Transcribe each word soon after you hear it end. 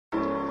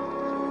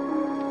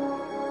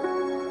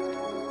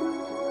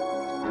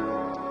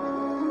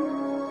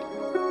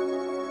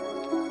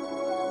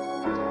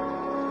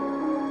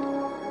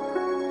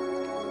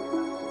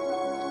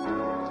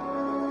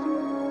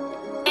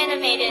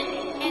I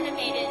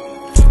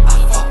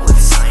fuck with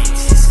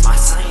scientists, my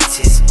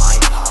scientists might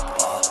pop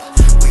up.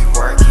 We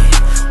working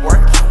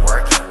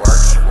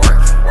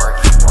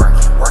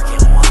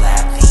on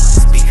lab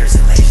things, speakers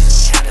and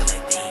lasers, handling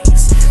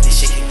things. This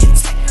shit can get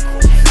technical,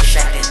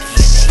 extracting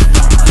DNA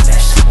from a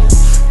vegetable.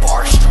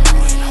 Bar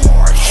strong and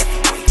hard,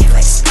 heavyweight,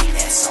 like speed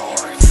that's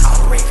hard.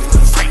 Our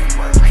regular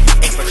framework,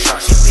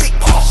 infrastructure, big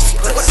balls,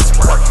 put us to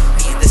work.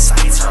 Me and the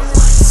science are one,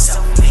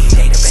 self-made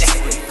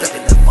database,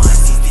 flipping the funds,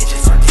 these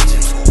digits are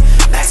digital.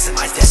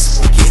 Maximize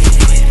decibel, get it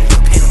in, the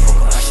pinnacle,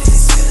 luscious and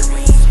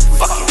smithereens.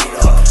 Fucking it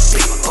up,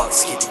 big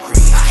bucks get the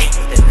green. I hate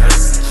with the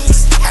nerds and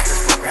geeks,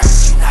 hackers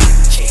programmers, you not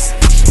even chasing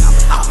the dream.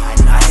 I'm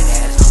united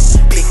as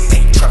big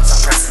bank trucks,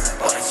 I'm pressing the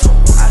buttons, so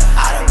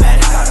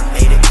automatic,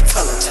 automated.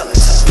 Tell her,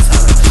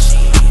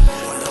 machine.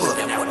 Pull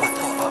them out, what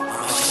the fuck, my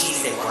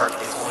machines, they work,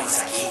 the coins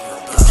I keep.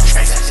 The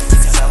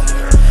transactions is out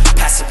there,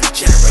 passively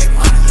generate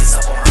money is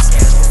up on my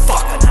schedule.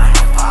 Fuck a 9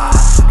 to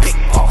 5, big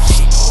boss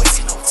shit, no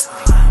wasting no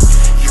time.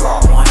 You are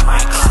on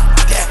my clock,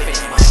 definite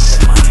money, the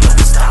money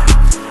don't stop.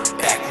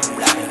 Backroom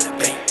loud in the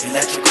bank,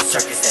 electrical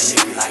circuits that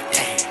leave you like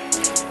damn.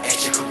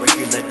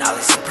 Extracurricular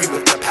knowledge, supreme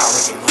with the power,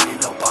 get money,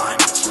 no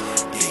bondage.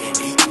 Digging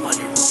deep,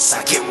 money roots,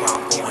 I get where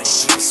I'm going and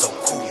keep it so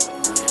cool.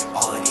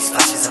 All of these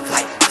flashes of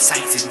light, my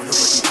science is maneuver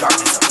through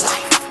darkness of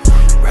life.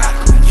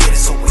 Radical, we get it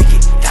so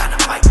wicked,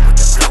 dynamite with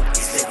the flow,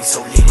 these ladies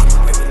so lit,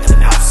 away with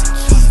the mouse and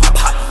keys. My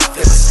partner,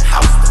 flippers in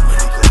house, the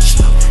money go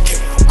cheap.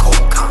 Came from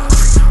cold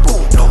concrete,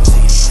 bulldozer,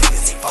 these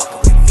niggas ain't fucking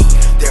with me.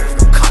 There is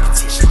no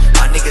competition,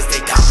 my niggas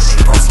they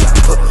dominate, bros, you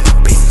gotta put me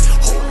on business.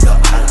 Hold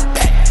up, holla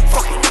back,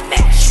 fucking the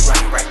neck, she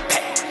running right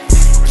back.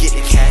 Get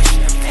the cash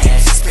in the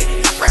fast,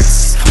 spinning these racks,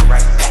 it's coming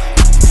right back.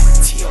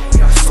 T.O. we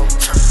are so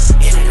turned,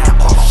 in and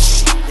out all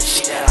shit. The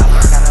shit that I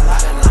learned, got a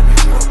lot of line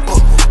through a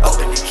book. Up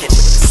in the kitchen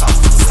with the sauce,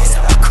 the way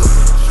that I cook.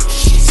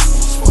 Shit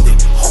smooth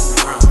it, home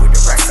run with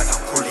the racks like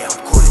I'm coolin',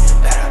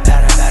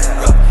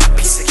 batter up.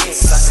 Piece of cake,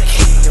 slice of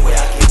cake, the way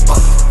I get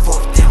bucked.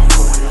 Fourth down,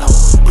 going low,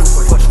 blue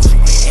for the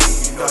 3 a.m.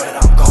 You know that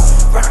I'm gone,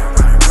 run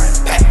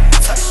back.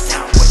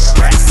 Touchdown with the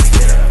racks,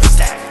 get up the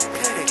stack.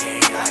 Play the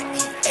game like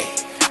EA,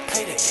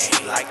 play the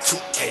game like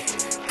 2K,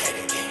 play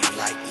the game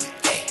like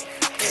EA,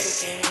 play the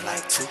game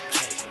like 2K.